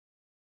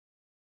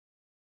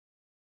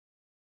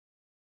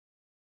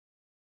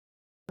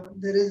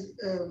there is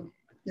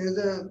there is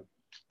a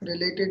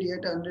related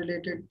yet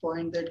unrelated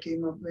point that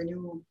came up when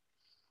you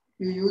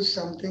use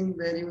something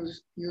where you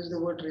use the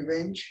word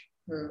revenge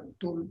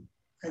to,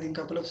 I think,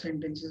 couple of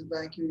sentences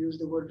back you used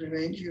the word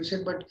revenge. You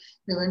said, but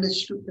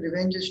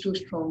revenge is too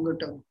strong a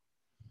term.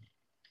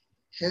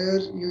 Here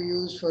you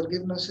use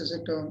forgiveness as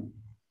a term,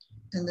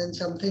 and then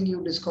something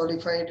you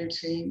disqualified it,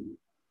 saying,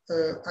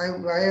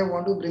 why I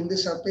want to bring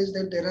this up is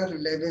that there are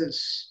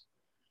levels.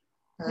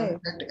 Right.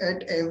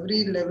 At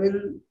every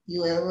level,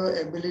 you have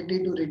a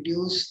ability to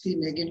reduce the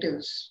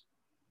negatives,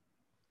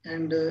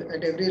 and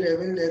at every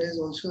level, there is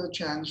also a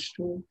chance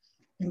to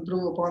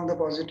improve upon the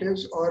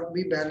positives or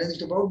be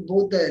balanced about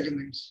both the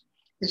elements.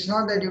 It's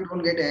not that you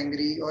don't get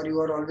angry or you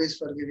are always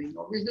forgiving.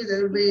 Obviously,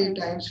 there will be Yeah.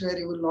 times where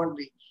you will not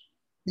be.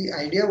 The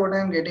idea, what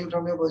I'm getting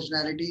from your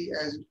personality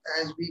as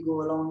we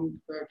go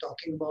along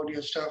talking about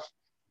your stuff,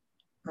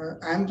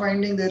 I'm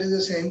finding there is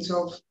a sense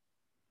of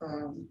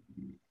um,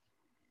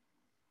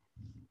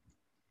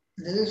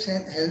 there is a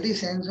healthy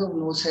sense of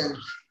no self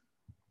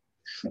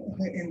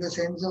in the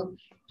sense of,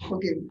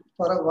 okay,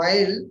 for a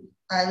while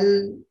I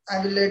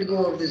will let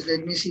go of this.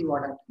 Let me see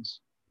what happens.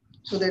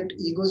 So that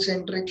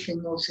egocentric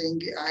thing of saying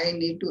I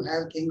need to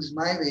have things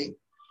my way,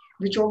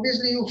 which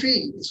obviously you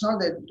feel. It's not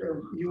that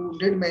you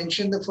did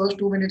mention the first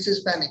 2 minutes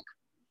is panic,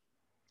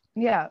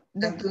 Yeah,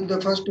 and definitely.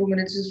 the first 2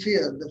 minutes is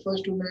fear. The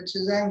first 2 minutes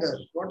is anger.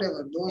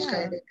 Whatever those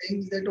kind Yeah. of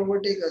things that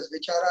overtake us,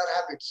 which are our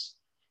habits.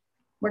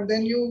 But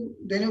then you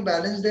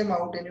balance them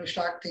out and you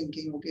start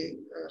thinking, okay,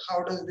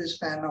 how does this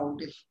pan out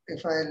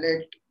if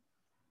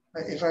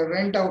I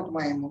vent out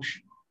my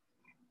emotion,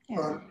 Yeah.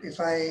 or if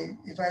I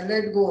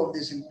let go of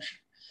this emotion.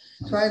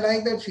 So I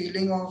like that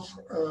feeling of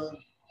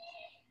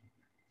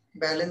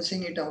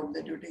balancing it out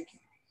that you're taking.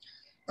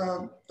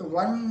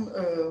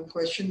 One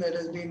question that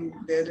has been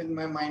there in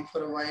my mind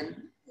for a while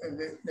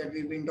that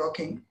we've been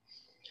talking,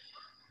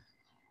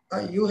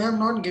 you have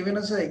not given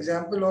us an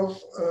example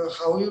of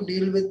how you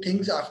deal with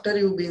things after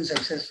you've been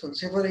successful.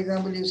 Say, for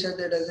example, you said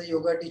that as a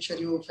yoga teacher,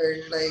 you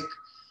felt like,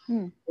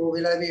 Hmm. oh,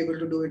 will I be able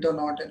to do it or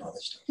not, and all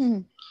this stuff. Hmm.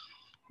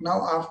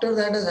 Now, after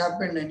that has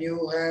happened, and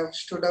you have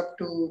stood up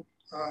to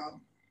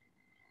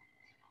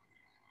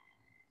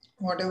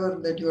whatever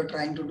that you are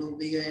trying to do,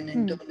 be an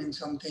Hmm. intern in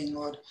something,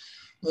 or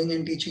going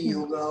and teaching Hmm.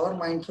 yoga or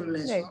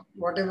mindfulness, Right. or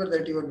whatever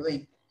that you are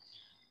doing.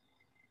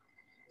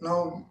 Now,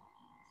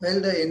 well,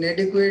 the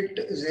inadequate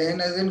Zen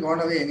hasn't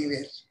gone away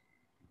anywhere.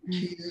 Hmm.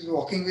 She is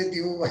walking with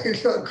you while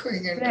you are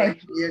going and trying Right.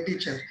 to be a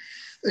teacher.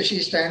 So she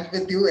stands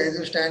with you as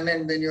you stand,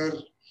 and then you're.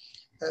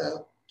 Uh,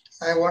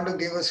 I want to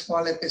give a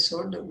small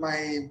episode.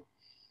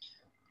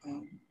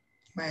 Um,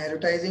 my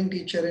advertising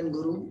teacher and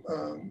guru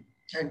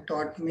had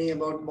taught me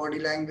about body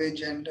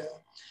language, and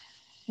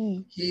Hmm.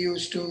 he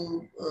used to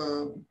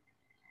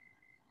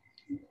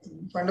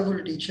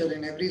wonderful teacher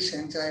in every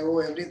sense. I owe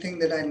everything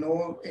that I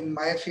know in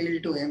my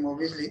field to him.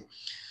 Obviously,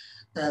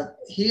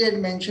 he had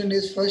mentioned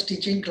his first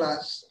teaching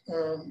class.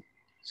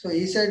 So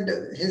he said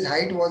his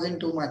height wasn't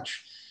too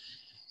much.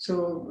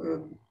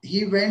 So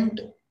he went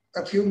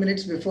a few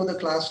minutes before the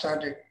class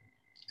started,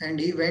 and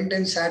he went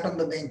and sat on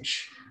the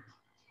bench.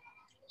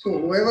 So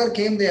whoever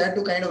came, they had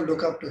to kind of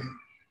look up to him,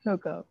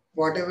 Look up.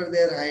 whatever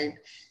their height.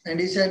 And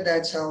he said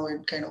that's how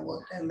it kind of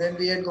worked. And then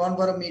we had gone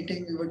for a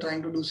meeting. We were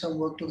trying to do some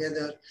work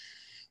together.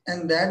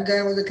 And that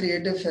guy was a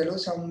creative fellow,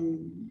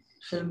 some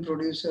film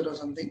producer or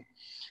something.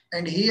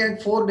 And he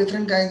had four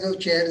different kinds of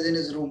chairs in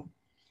his room,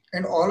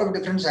 and all of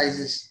different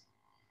sizes.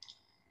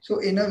 So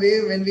in a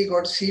way, when we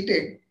got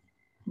seated,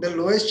 the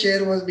lowest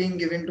chair was being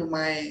given to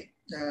my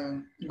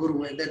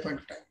guru at that point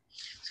of time.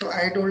 So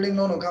I told him,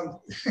 no, no, come,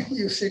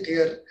 you sit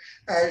here.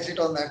 I'll sit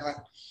on that one.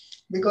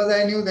 Because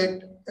I knew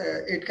that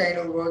it kind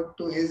of worked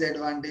to his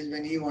advantage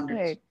when he wanted to.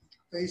 Right.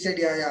 So he said,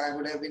 yeah, yeah, I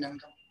would have been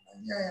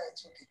uncomfortable. Yeah, yeah,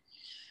 it's okay.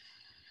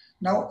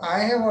 Now, I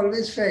have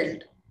always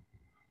felt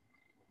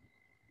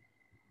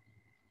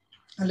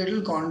a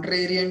little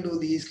contrarian to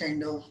these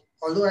kind of,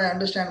 although I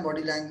understand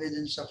body language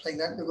and stuff like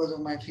that because of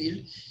my field,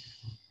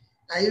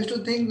 I used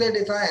to think that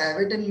if I have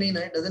it in me,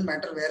 it doesn't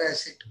matter where I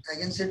sit. I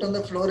can sit on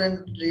the floor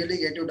and really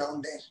get you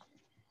down there.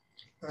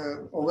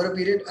 Over a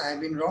period, I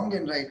have been wrong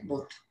and right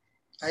both.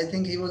 I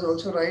think he was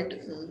also right.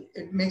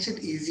 It makes it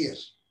easier.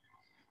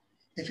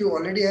 If you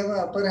already have an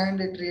upper hand,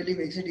 it really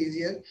makes it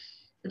easier.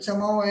 But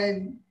somehow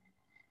I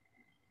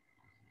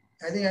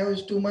think I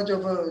was too much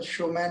of a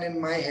showman in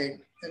my head.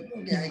 That,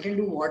 okay, I Hmm. can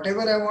do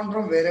whatever I want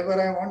from wherever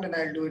I want, and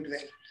I'll do it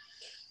well.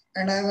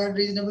 And I've had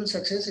reasonable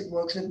success. It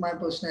works with my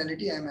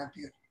personality. I'm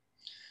happier.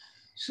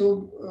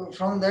 So,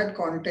 from that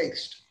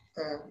context,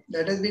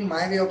 that has been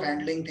my way of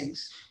handling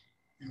things.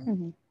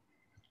 Hmm.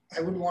 I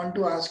would want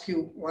to ask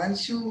you,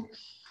 once you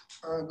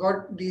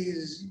got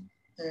these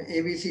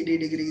ABCD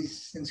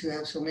degrees, since you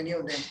have so many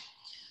of them,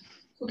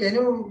 so can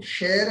you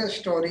share a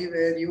story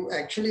where you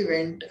actually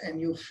went and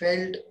you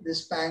felt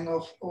this pang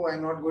of, oh,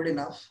 I'm not good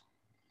enough?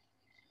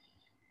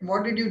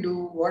 What did you do?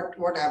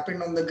 What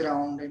happened on the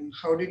ground, and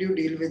how did you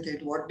deal with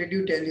it? What did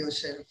you tell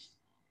yourself?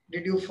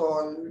 Did you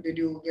fall? Did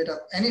you get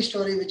up? Any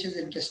story which is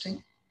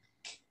interesting?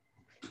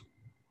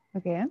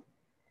 Okay.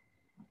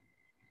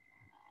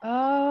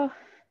 Uh,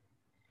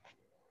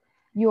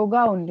 Yoga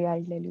only,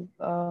 I'll tell you.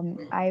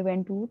 I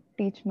went to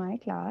teach my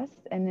class,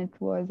 and it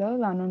was a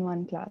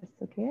one-on-one class.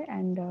 Okay,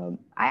 and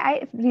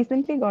I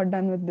recently got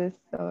done with this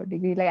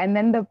degree, like, and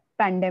then the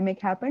pandemic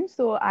happened,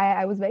 so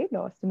I was very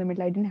lost in the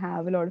middle. I didn't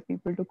have a lot of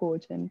people to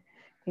coach and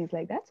things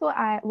like that. So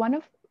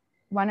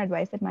one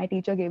advice that my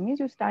teacher gave me is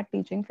you start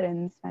teaching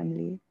friends,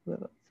 family,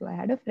 whoever. So I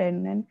had a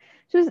friend, and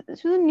she was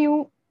a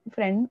new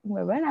friend,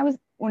 whoever, and I was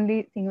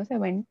only seeing her. So I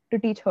went to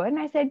teach her, and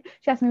I said,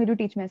 she asked me, "Will you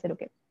teach me?" I said,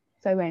 "Okay."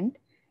 So I went,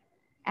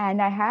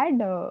 and I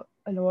had a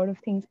lot of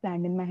things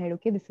planned in my head.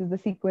 Okay, this is the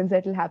sequence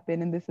that will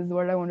happen, and this is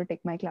what I want to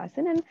take my class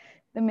in. And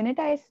the minute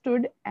I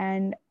stood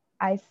and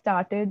I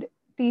started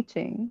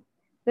teaching,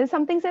 there's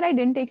some things that I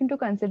didn't take into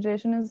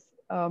consideration is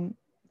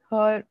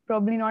her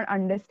probably not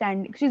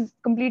understanding. She's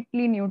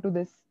completely new to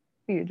this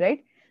field,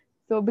 right?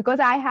 So because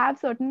I have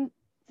certain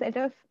set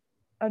of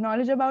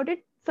knowledge about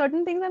it,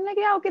 certain things I'm like,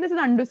 yeah, okay, this is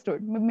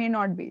understood, may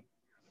not be.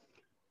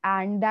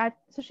 And that,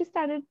 so she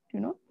started,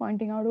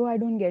 pointing out, oh, I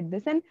don't get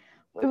this. And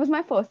it was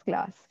my first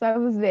class, so I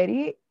was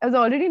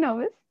already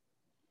nervous.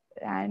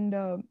 And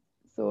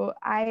so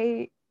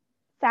I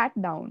sat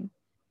down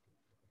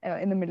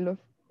in the middle of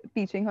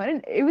teaching her,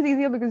 and it was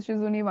easier because she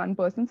was only one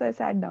person. So I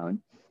sat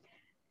down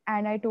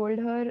and I told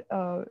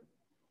her,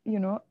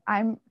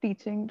 I'm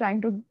teaching,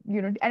 trying to,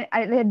 and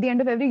at the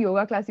end of every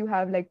yoga class, you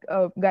have like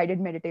a guided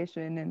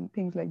meditation and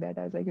things like that.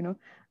 I was like,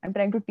 I'm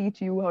trying to teach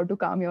you how to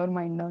calm your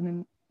mind down,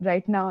 and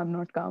right now I'm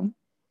not calm.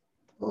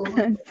 Oh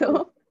my God.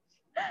 So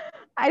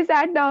I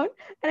sat down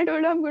and I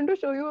told her, I'm going to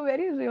show you a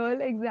very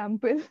real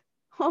example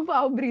of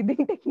how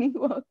breathing technique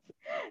works.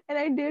 And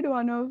I did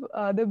one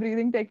of the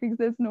breathing techniques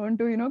that's known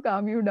to,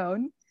 calm you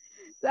down.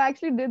 So I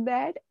actually did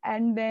that.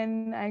 And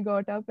then I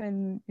got up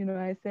and,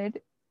 I said,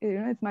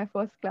 it's my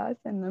first class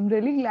and I'm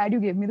really glad you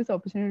gave me this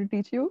opportunity to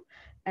teach you.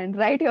 And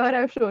right here,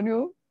 I've shown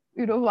you,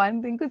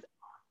 one thing, because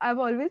I've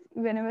always,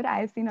 whenever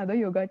I've seen other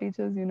yoga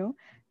teachers,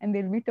 and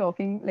they'll be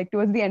talking like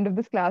towards the end of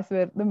this class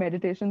where the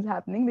meditation's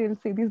happening, they'll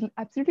say these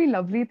absolutely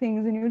lovely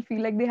things and you'll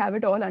feel like they have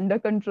it all under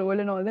control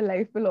and all the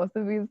life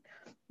philosophies,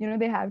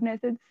 they have. And I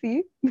said,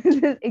 see, this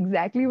is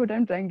exactly what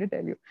I'm trying to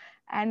tell you.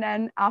 And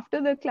then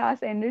after the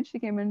class ended, she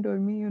came and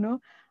told me,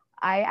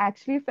 I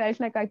actually felt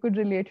like I could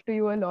relate to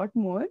you a lot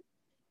more.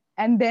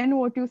 And then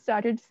what you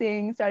started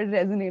saying started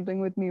resonating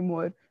with me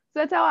more. So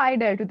that's how I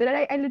dealt with it.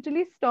 I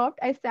literally stopped,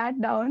 I sat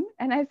down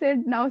and I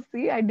said, now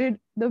see, I did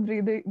the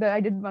breathing, I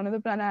did one of the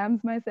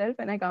pranayams myself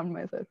and I calmed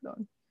myself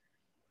down.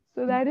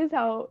 So that is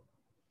how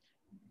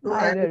So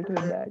I dealt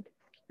with that.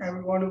 I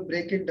would want to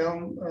break it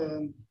down.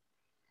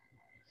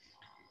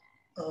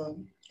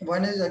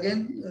 One is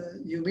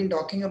again, you've been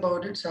talking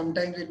about it.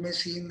 Sometimes it may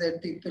seem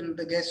that people,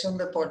 the guests on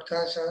the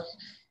podcast are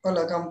all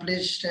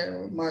accomplished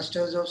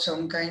masters of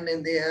some kind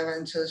and they have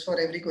answers for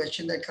every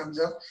question that comes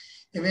up.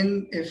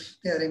 Even if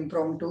they are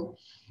impromptu,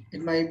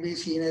 it might be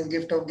seen as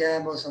gift of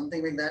gab or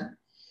something like that.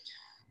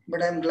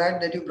 But I'm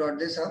glad that you brought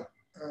this up.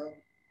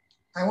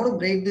 I want to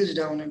break this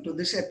down into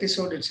this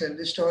episode itself.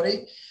 The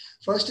story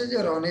first is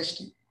your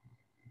honesty.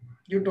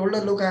 You told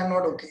her, look, I'm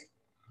not okay.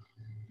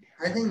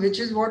 I think which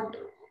is what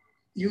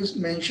you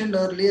mentioned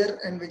earlier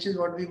and which is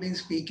what we've been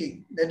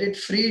speaking, that it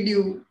freed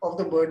you of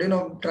the burden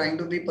of trying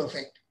to be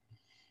perfect.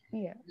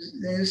 Yeah.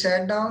 Then you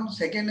sat down.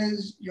 Second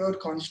is your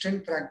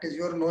constant practice.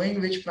 You're knowing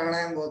which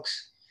pranayam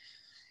works.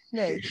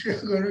 Right. If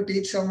you're going to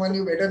teach someone,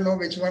 you better know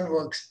which one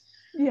works.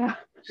 Yeah.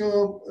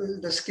 So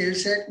the skill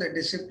set, the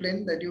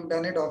discipline, that you've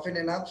done it often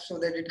enough so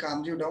that it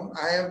calms you down.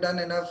 I have done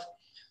enough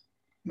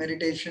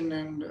meditation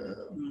and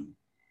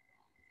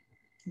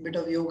bit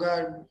of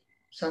yoga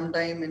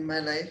sometime in my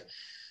life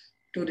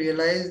to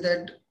realize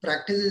that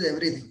practice is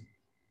everything.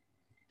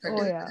 That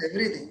Oh is yeah.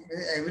 everything.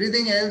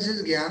 Everything else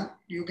is gyan.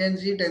 You can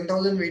see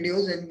 10,000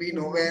 videos and be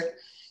nowhere.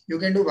 You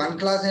can do one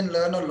class and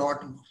learn a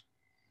lot more.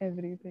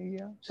 Everything.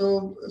 Yeah.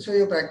 So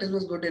your practice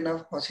was good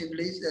enough,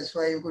 possibly. That's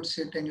why you could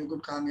sit and you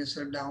could calm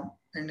yourself down.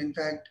 And in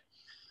fact,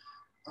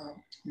 uh,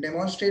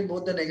 demonstrate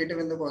both the negative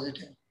and the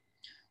positive.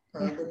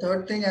 Yeah. The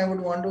third thing I would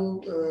want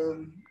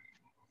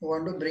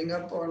to bring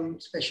up on,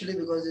 especially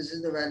because this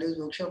is the values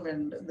workshop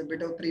and the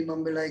bit of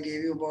pre-mumble I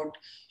gave you about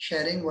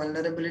sharing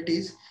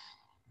vulnerabilities.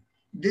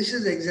 This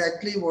is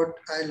exactly what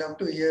I love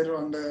to hear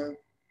on the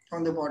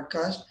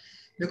podcast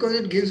because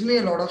it gives me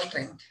a lot of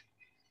strength.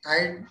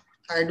 I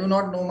I do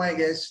not know my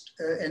guest,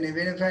 and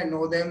even if I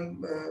know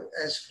them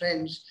as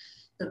friends,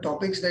 the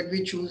topics that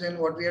we choose and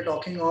what we are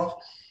talking of,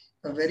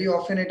 very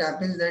often it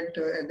happens that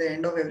at the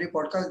end of every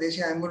podcast they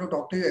say, "I'm going to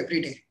talk to you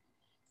every day."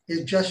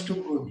 It's just too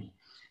good.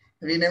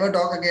 We never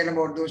talk again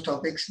about those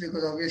topics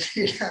because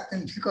obviously it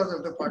happens because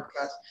of the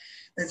podcast.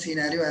 That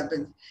scenario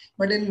happens.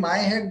 But in my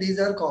head, these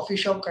are coffee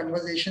shop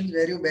conversations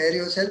where you bear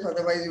yourself,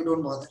 otherwise, you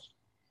don't bother.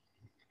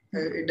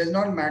 It does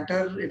not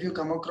matter if you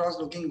come across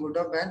looking good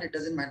or bad, it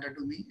doesn't matter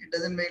to me. It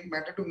doesn't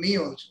matter to me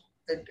also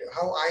that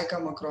how I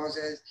come across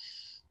as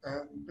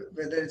uh,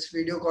 whether it's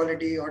video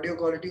quality, audio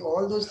quality,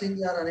 all those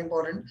things are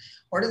unimportant.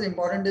 What is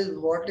important is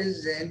what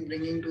is Zen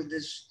bringing to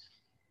this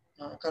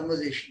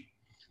conversation.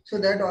 So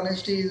that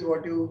honesty is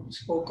what you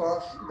spoke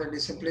of, the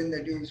discipline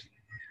that you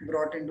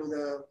brought into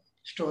the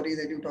story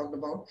that you talked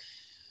about.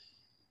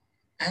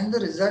 And the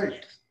result,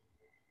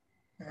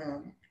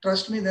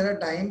 trust me, there are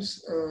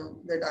times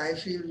that I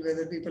feel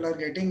whether people are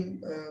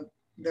getting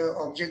the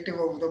objective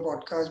of the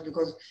podcast,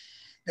 because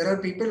there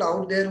are people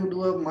out there who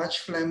do a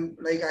much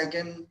like I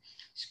can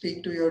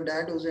speak to your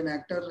dad who's an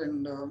actor,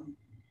 and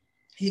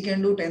he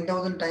can do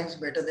 10,000 times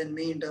better than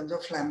me in terms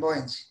of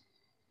flamboyance.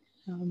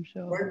 I'm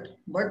sure.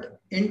 But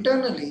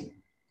internally,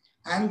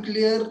 I'm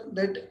clear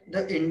that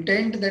the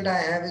intent that I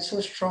have is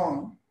so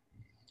strong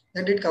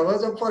that it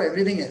covers up for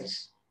everything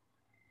else,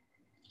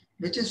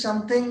 which is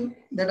something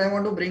that I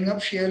want to bring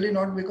up sheerly,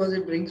 not because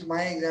it brings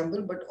my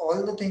example, but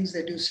all the things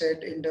that you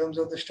said in terms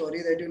of the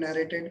story that you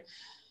narrated,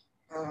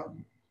 uh,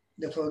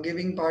 the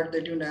forgiving part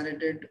that you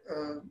narrated,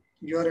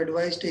 your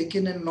advice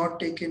taken and not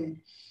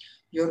taken,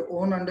 your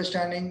own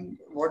understanding,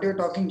 what you're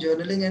talking,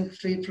 journaling and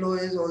free flow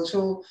is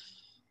also,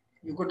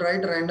 you could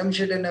write random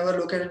shit and never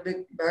look at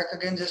it back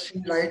again, just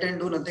feel light and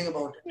do nothing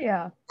about it.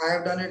 Yeah. I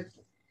have done it.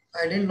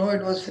 I didn't know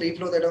it was free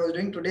flow that I was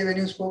doing. Today when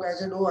you spoke, I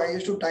said, oh, I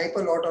used to type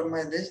a lot on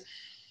my this.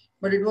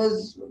 But it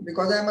was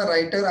because I'm a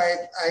writer,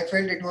 I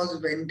felt it was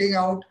venting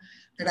out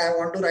that I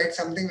want to write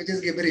something which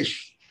is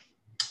gibberish.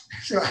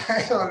 So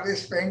I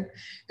always felt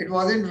it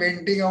wasn't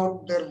venting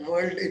out the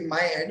world in my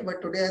head.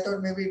 But today I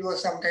thought maybe it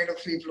was some kind of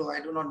free flow. I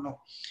do not know.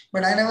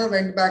 But I never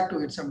went back to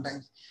it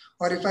sometimes.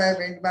 Or if I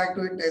went back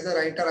to it as a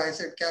writer, I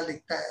said, Kya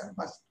likhta hai?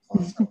 Must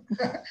awesome.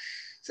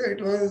 So it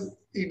was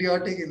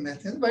idiotic in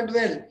that sense. But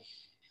well,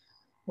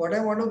 what I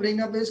want to bring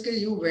up is that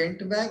you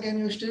went back and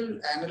you still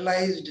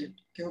analyzed it.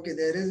 Okay,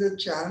 there is a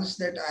chance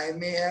that I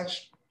may have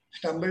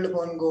stumbled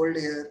upon gold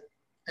here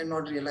and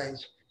not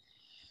realized.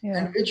 Yeah.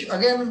 And which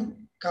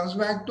again comes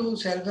back to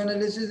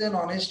self-analysis and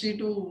honesty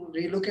to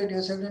relook at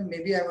yourself and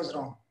maybe I was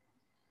wrong.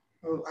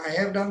 I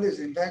have done this.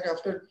 In fact,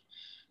 after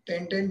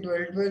 12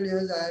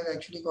 years, I have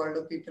actually called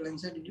up people and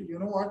said, you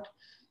know what?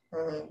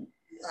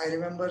 I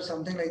remember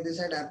something like this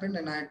had happened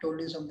and I told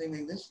you something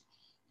like this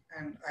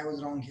and I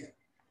was wrong here.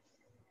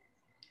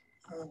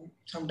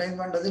 Sometimes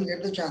one doesn't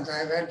get the chance. I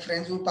have had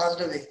friends who passed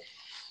away.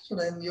 So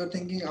then you're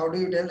thinking, how do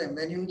you tell them?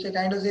 Then you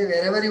kind of say,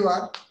 wherever you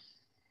are,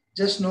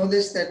 just know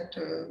this, that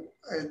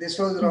this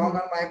was wrong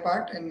on my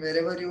part. And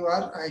wherever you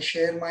are, I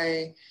share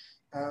my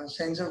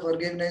sense of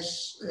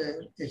forgiveness.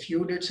 If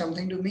you did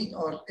something to me,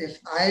 or if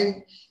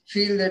I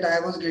feel that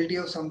I was guilty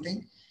of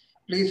something,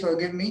 please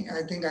forgive me.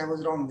 I think I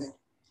was wrong there.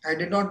 I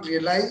did not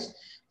realize,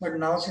 but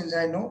now since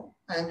I know,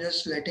 I'm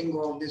just letting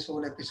go of this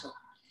whole episode.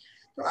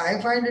 So I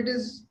find it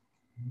is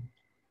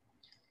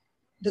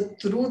the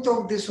truth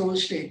of this whole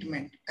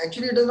statement.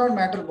 Actually, it does not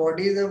matter.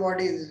 Body is a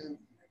body.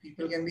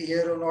 People can be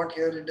here or not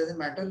here. It doesn't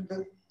matter.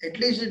 At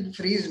least it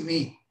frees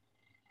me.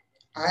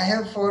 I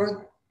have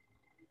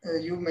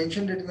you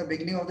mentioned it in the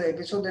beginning of the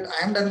episode that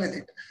I am done with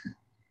it.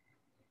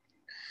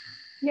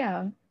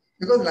 Yeah.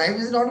 Because life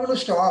is not going to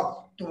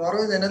stop.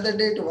 Tomorrow is another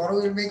day. Tomorrow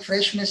we'll make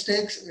fresh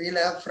mistakes.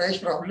 We'll have fresh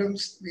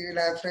problems. We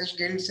will have fresh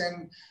guilts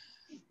and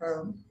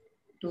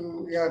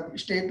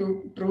stay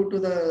true to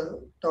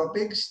the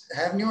topics,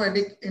 have new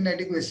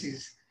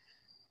inadequacies.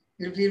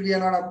 We'll feel we are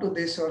not up to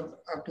this or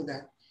up to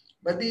that.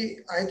 But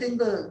I think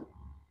the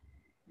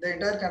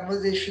entire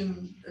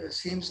conversation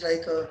seems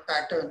like a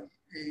pattern.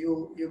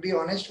 You be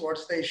honest,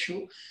 what's the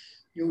issue?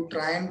 You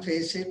try and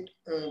face it,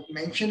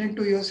 mention it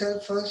to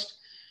yourself first,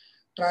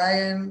 try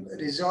and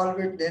resolve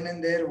it then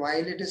and there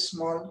while it is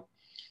small.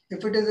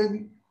 If it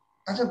is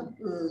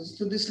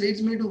so this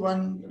leads me to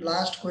one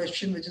last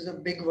question, which is a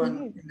big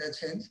one in that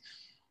sense.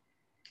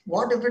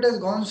 What if it has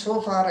gone so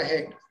far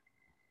ahead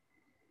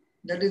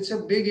that it's a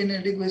big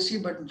inadequacy,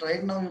 but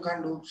right now you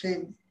can't do,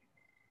 say,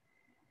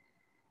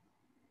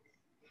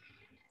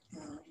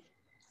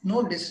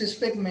 no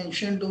disrespect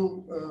mentioned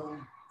to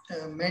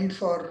meant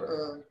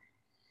for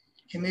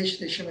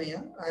Himesh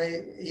Reshamaiya.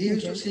 He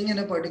used to sing in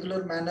a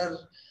particular manner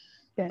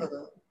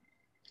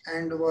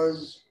and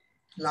was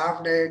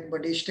laughed at,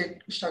 but he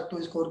stuck to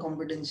his core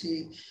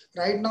competency.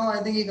 Right now,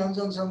 I think he comes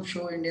on some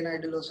show, Indian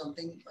Idol or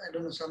something. I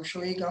don't know, some show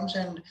he comes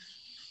and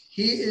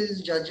he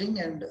is judging,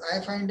 and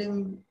I find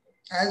him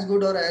as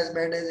good or as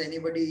bad as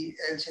anybody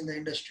else in the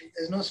industry.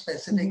 There's no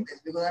specific this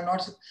because I'm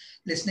not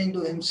listening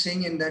to him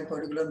sing in that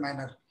particular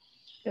manner.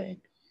 Right.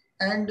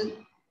 And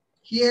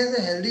he has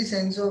a healthy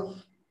sense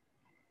of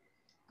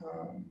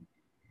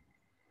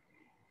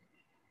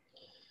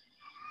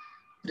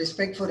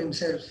respect for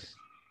himself.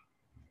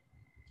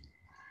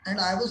 And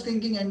I was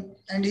thinking,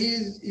 and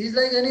he's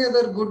like any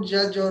other good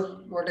judge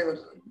or whatever.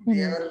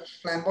 They are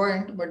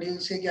flamboyant, but he'll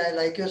say, I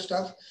like your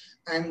stuff.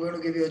 I'm going to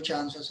give you a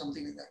chance or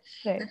something like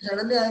that. Right. And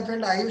suddenly I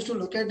felt I used to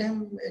look at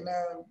him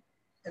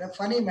in a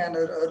funny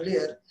manner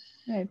earlier.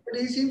 Right.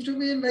 But he seems to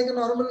be like a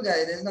normal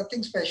guy. There's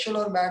nothing special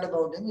or bad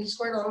about him. He's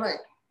quite all right.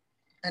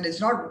 And it's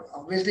not,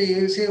 obviously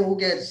he'll say, who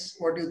cares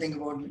what you think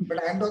about me?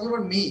 But I'm talking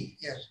about me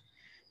here.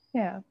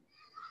 Yeah.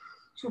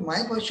 So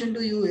my question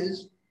to you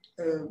is,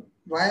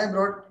 why I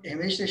brought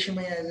Himesh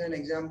Reshmai as an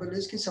example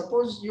is that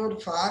suppose you're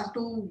far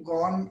too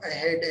gone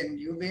ahead and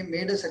you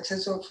made a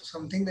success of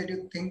something that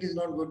you think is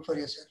not good for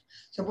yourself.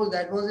 Suppose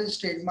that was his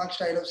trademark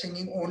style of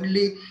singing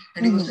only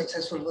and he was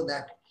successful for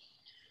that.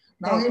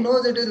 Now he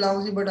knows it is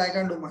lousy, but I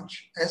can't do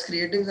much. As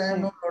creatives, I have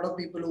known a lot of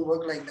people who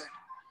work like that.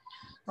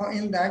 Now,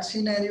 in that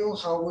scenario,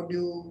 how would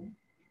you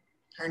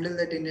handle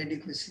that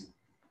inadequacy?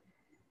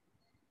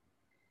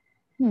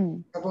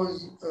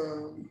 Suppose,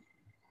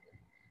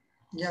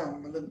 yeah,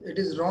 it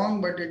is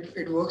wrong, but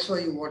it works for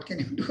you. What can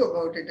you do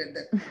about it at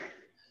that?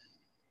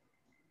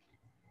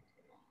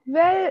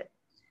 Well,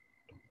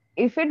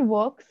 if it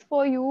works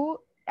for you,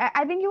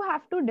 I think you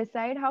have to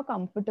decide how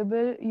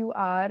comfortable you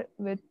are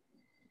with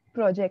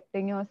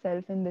projecting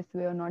yourself in this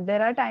way or not.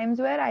 There are times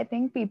where I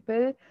think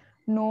people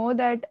know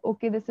that,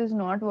 okay, this is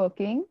not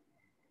working.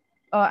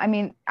 I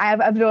mean,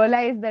 I've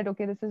realized that,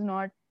 okay, this is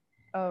not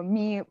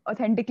me,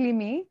 authentically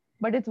me,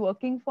 but it's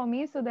working for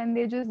me. So then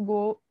they just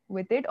go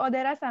with it. Or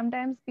there are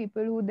sometimes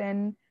people who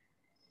then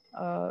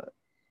uh,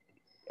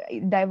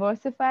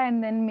 diversify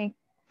and then make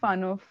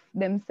fun of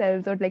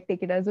themselves or like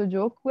take it as a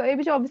joke,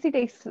 which obviously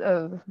takes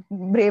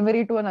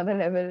bravery to another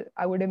level,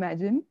 I would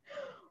imagine.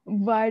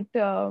 But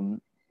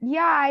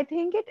yeah, I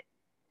think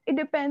it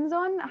depends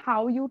on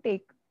how you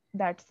take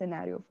that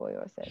scenario for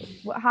yourself,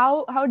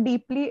 how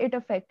deeply it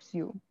affects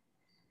you,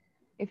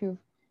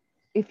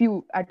 if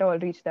you at all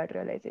reach that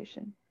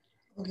realization.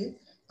 Okay.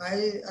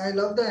 I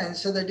love the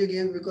answer that you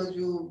gave because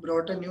you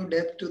brought a new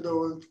depth to the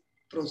whole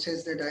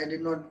process that I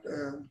did not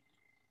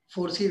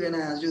foresee when I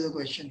asked you the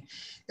question.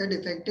 That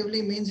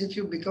effectively means if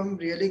you become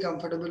really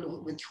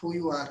comfortable with who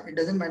you are, it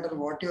doesn't matter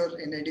what your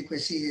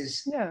inadequacy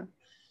is, Yeah.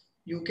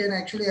 you can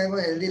actually have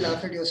a healthy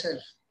laugh at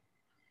yourself.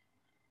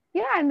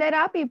 Yeah, and there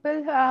are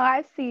people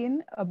I've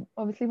seen,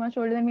 obviously much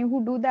older than me,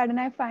 who do that, and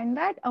I find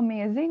that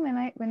amazing.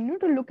 When you know,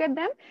 to look at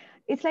them,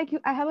 it's like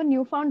I have a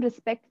newfound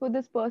respect for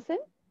this person,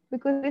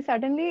 because they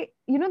suddenly,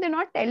 they're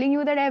not telling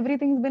you that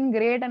everything's been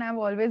great and I've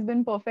always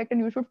been perfect and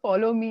you should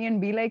follow me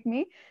and be like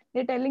me.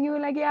 They're telling you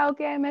like, yeah,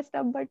 okay, I messed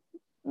up, but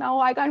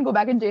now I can't go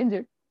back and change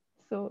it.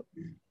 So,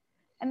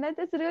 and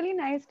that's really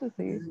nice to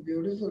see. This is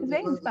beautiful It's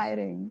very because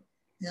inspiring.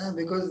 yeah,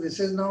 because this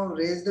has now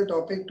raised the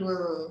topic to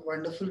a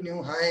wonderful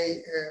new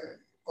high,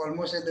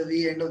 almost at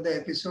the end of the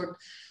episode,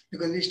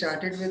 because we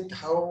started with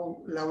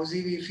how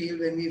lousy we feel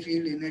when we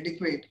feel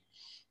inadequate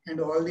and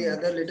all the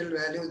other little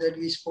values that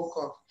we spoke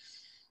of.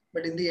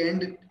 But in the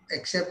end,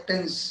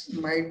 acceptance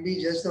might be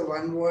just the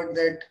one word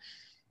that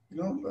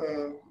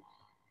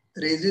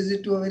raises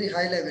it to a very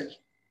high level.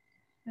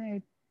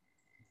 Right.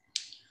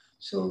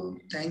 So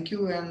thank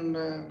you, and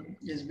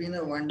it's been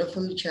a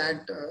wonderful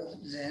chat,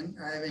 Zen.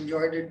 I have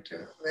enjoyed it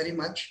very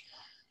much.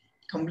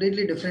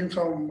 Completely different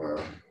from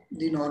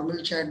the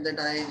normal chat that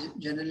I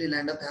generally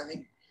land up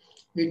having.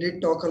 We did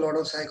talk a lot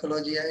of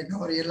psychology, I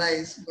now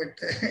realize, but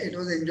it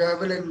was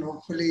enjoyable and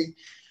hopefully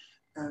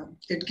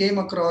it came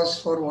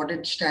across for what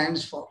it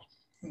stands for.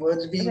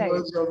 Words being Right.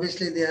 words,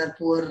 obviously they are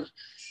poor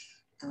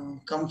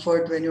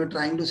comfort when you're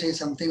trying to say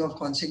something of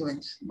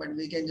consequence, but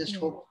we can just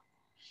Right. hope.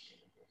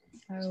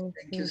 I So hope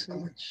thank you so so too.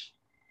 much.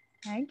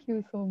 Thank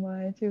you so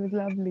much. It was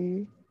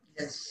lovely.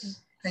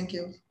 Yes, thank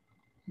you.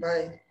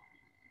 Bye.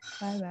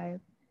 Bye bye.